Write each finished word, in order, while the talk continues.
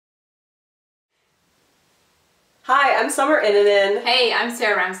Hi, I'm Summer Innanen. Hey, I'm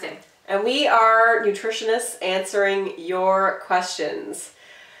Sarah Ramsden. And we are nutritionists answering your questions.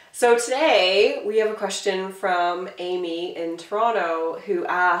 So today we have a question from Amy in Toronto who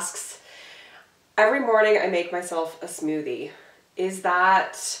asks, every morning I make myself a smoothie. Is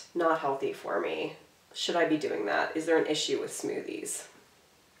that not healthy for me? Should I be doing that? Is there an issue with smoothies?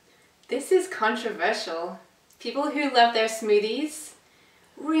 This is controversial. People who love their smoothies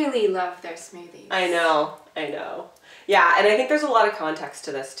really love their smoothies. I know. Yeah, and I think there's a lot of context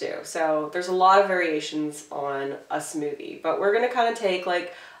to this too. So there's a lot of variations on a smoothie, but we're going to kind of take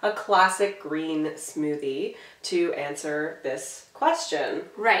like a classic green smoothie to answer this question.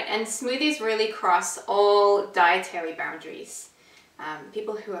 Right, and smoothies really cross all dietary boundaries.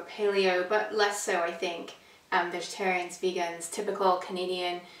 People who are paleo, but less so, I think, vegetarians, vegans, typical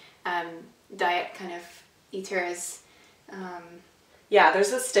Canadian diet kind of eaters. Yeah,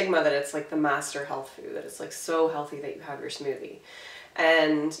 there's a stigma that it's like the master health food, that it's like so healthy that you have your smoothie.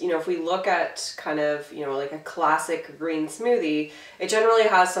 And, you know, if we look at kind of, you know, like a classic green smoothie, it generally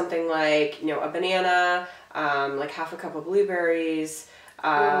has something like, you know, a banana, like half a cup of blueberries, or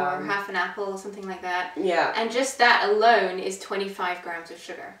half an apple, something like that. Yeah. And just that alone is 25 grams of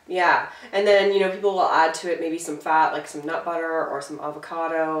sugar. Yeah. And then, you know, people will add to it maybe some fat, like some nut butter or some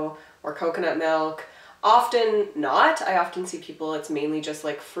avocado or coconut milk. Often not. I often see people, it's mainly just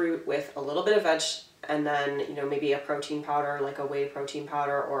like fruit with a little bit of veg and then, you know, maybe a protein powder, like a whey protein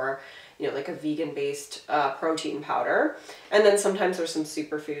powder or, you know, like a vegan-based protein powder. And then sometimes there's some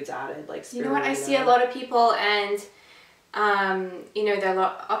superfoods added, like spirulina. You know what, I see a lot of people and, you know, they're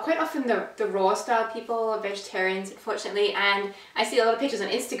quite often the raw style people, vegetarians, unfortunately, and I see a lot of pictures on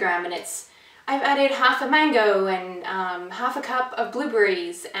Instagram and it's, I've added half a mango and half a cup of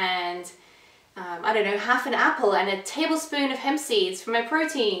blueberries and I don't know, half an apple and a tablespoon of hemp seeds for my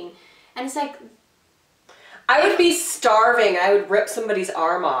protein. And it's like... I would be starving. I would rip somebody's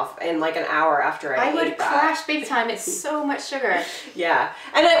arm off in like an hour after I ate that. I would crash big time. It's so much sugar. Yeah.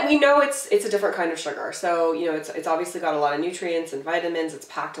 And we know it's a different kind of sugar. So, you know, it's obviously got a lot of nutrients and vitamins. It's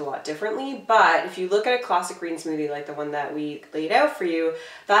packed a lot differently. But if you look at a classic green smoothie like the one that we laid out for you,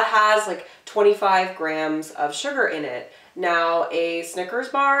 that has like 25 grams of sugar in it. Now, a Snickers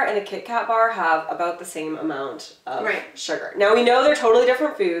bar and a Kit Kat bar have about the same amount of sugar. Now, we know they're totally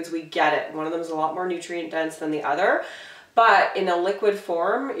different foods. We get it. One of them is a lot more nutrient dense than the other. But in a liquid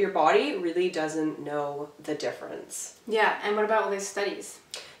form, your body really doesn't know the difference. Yeah, and what about all those studies?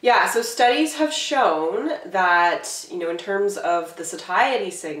 Yeah, so studies have shown that, you know, in terms of the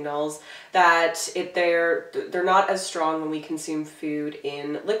satiety signals, that they're not as strong when we consume food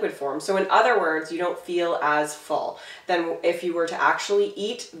in liquid form. So in other words, you don't feel as full than if you were to actually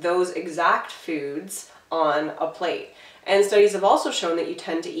eat those exact foods on a plate. And studies have also shown that you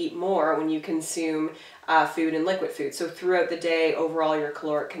tend to eat more when you consume food in liquid food. So throughout the day, overall, your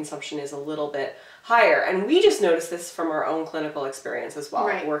caloric consumption is a little bit higher. And we just noticed this from our own clinical experience as well,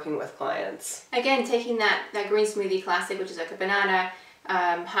 working with clients. Again, taking that green smoothie classic, which is like a banana,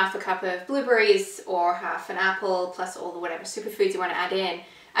 half a cup of blueberries or half an apple, plus all the whatever superfoods you want to add in.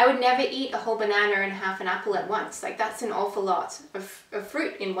 I would never eat a whole banana and half an apple at once. Like, that's an awful lot of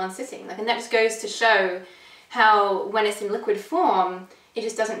fruit in one sitting. Like, and that just goes to show how when it's in liquid form, it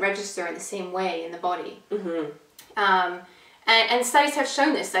just doesn't register in the same way in the body. And studies have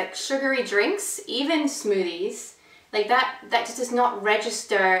shown this, like sugary drinks, even smoothies, like that just does not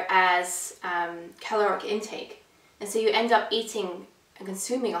register as caloric intake. And so you end up eating and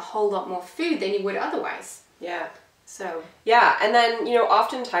consuming a whole lot more food than you would otherwise. Yeah. So. Yeah, and then, you know,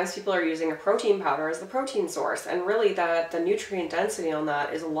 oftentimes people are using a protein powder as the protein source, and really the nutrient density on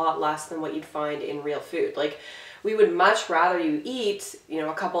that is a lot less than what you'd find in real food. Like, we would much rather you eat, you know,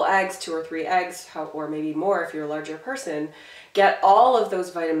 a couple eggs, 2 or 3 eggs, or maybe more if you're a larger person, get all of those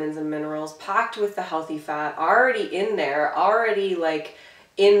vitamins and minerals packed with the healthy fat already in there, already like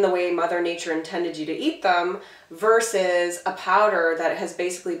in the way Mother Nature intended you to eat them, versus a powder that has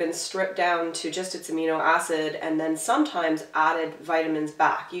basically been stripped down to just its amino acid and then sometimes added vitamins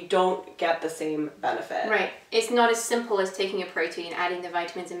back. You don't get the same benefit. Right. It's not as simple as taking a protein, adding the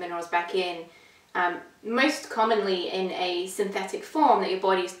vitamins and minerals back in. Most commonly in a synthetic form that your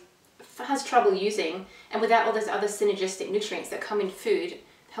body has trouble using, and without all those other synergistic nutrients that come in food,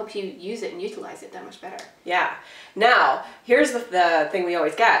 help you use it and utilize it that much better. Yeah. Now, here's the thing we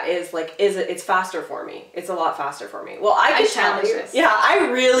always get is like, it's faster for me. It's a lot faster for me. Well, I challenge this. Yeah, I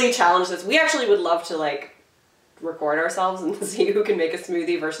really challenge this. We actually would love to like record ourselves and see who can make a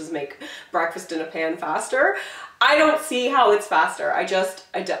smoothie versus make breakfast in a pan faster. I don't see how it's faster. I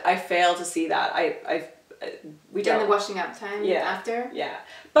fail to see that. we don't. And the washing up time after. Yeah.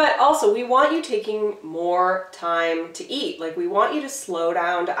 But also, we want you taking more time to eat. Like, we want you to slow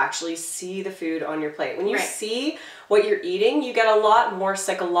down to actually see the food on your plate. When you see what you're eating, you get a lot more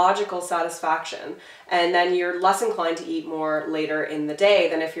psychological satisfaction. And then you're less inclined to eat more later in the day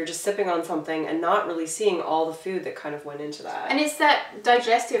than if you're just sipping on something and not really seeing all the food that kind of went into that. And it's that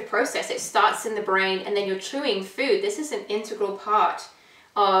digestive process. It starts in the brain and then you're chewing food. This is an integral part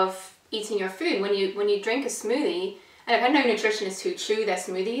of eating your food. When you drink a smoothie, and I know nutritionists who chew their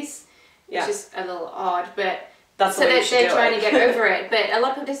smoothies, which is a little odd, but that's so they're trying to get over it. But a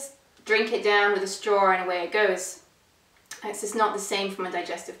lot of people just drink it down with a straw and away it goes. It's just not the same from a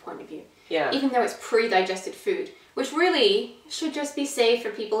digestive point of view. Yeah. Even though it's pre-digested food, which really should just be safe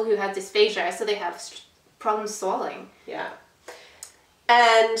for people who have dysphagia, so they have problems swallowing. Yeah.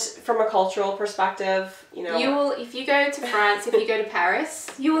 And from a cultural perspective, you know, you will, if you go to France, if you go to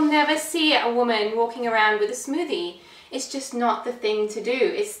Paris, you will never see a woman walking around with a smoothie. It's just not the thing to do.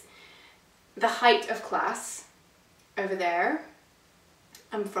 It's the height of class over there.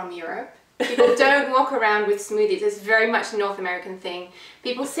 I'm from Europe. People don't walk around with smoothies. It's very much a North American thing.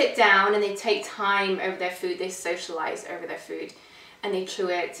 People sit down and they take time over their food. They socialize over their food and they chew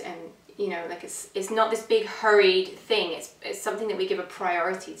it, and you know, like it's not this big hurried thing. It's something that we give a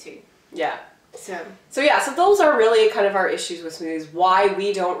priority to. Yeah. So those are really kind of our issues with smoothies, why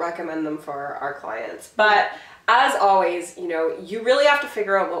we don't recommend them for our clients. But as always, you know, you really have to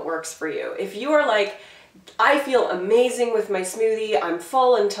figure out what works for you. If you are like, I feel amazing with my smoothie, I'm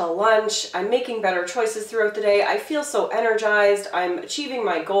full until lunch, I'm making better choices throughout the day, I feel so energized, I'm achieving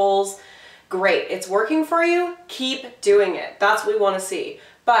my goals, great, it's working for you, keep doing it. That's what we want to see.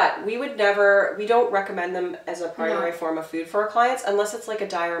 But we don't recommend them as a primary form of food for our clients unless it's like a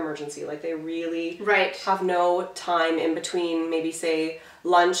dire emergency, like they really have no time in between, maybe say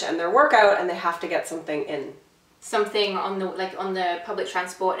lunch and their workout, and they have to get something in. Something on the public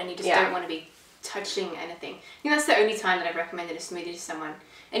transport, and you just don't want to be touching anything. I think that's the only time that I've recommended a smoothie to someone.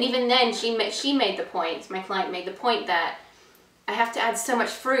 And even then, she made the point, my client made the point that I have to add so much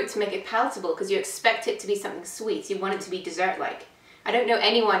fruit to make it palatable because you expect it to be something sweet. You want it to be dessert-like. I don't know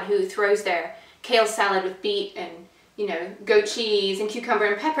anyone who throws their kale salad with beet and, you know, goat cheese and cucumber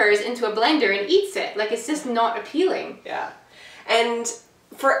and peppers into a blender and eats it. Like, it's just not appealing. Yeah. And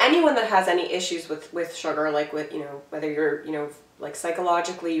for anyone that has any issues with sugar, like with, you know, whether you're, you know, like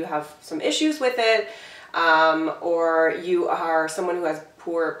psychologically you have some issues with it, or you are someone who has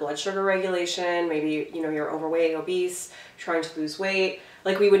poor blood sugar regulation, maybe, you know, you're overweight, obese, trying to lose weight,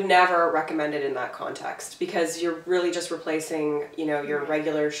 like we would never recommend it in that context because you're really just replacing, you know, your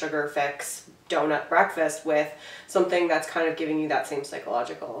regular sugar fix donut breakfast with something that's kind of giving you that same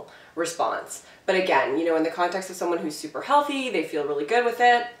psychological response. But again, you know, in the context of someone who's super healthy, they feel really good with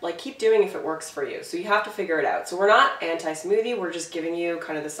it, like keep doing if it works for you. So you have to figure it out. So we're not anti-smoothie, we're just giving you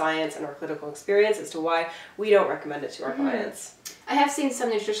kind of the science and our clinical experience as to why we don't recommend it to our clients. I have seen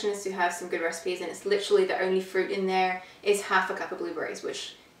some nutritionists who have some good recipes and it's literally the only fruit in there is half a cup of blueberries,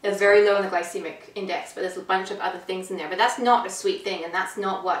 which is very low on the glycemic index, but there's a bunch of other things in there. But that's not a sweet thing, and that's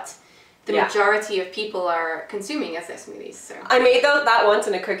not what the majority of people are consuming as their smoothies. So I made that once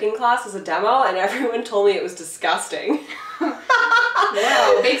in a cooking class as a demo, and everyone told me it was disgusting.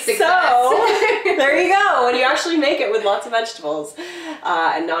 Wow, big success. So there you go. When you actually make it with lots of vegetables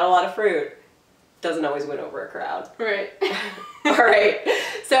and not a lot of fruit, doesn't always win over a crowd. Right. All right.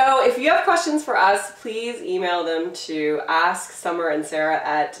 So if you have questions for us, please email them to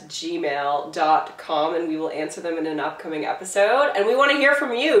asksummerandsarah@gmail.com and we will answer them in an upcoming episode. And we want to hear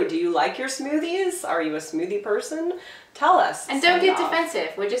from you. Do you like your smoothies? Are you a smoothie person? Tell us. And don't get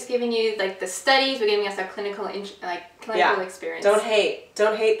defensive. We're just giving you like the studies. We're giving us our clinical experience. Don't hate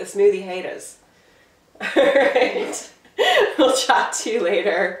the smoothie haters. All right. We'll chat to you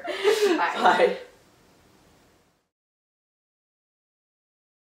later. Bye. Bye.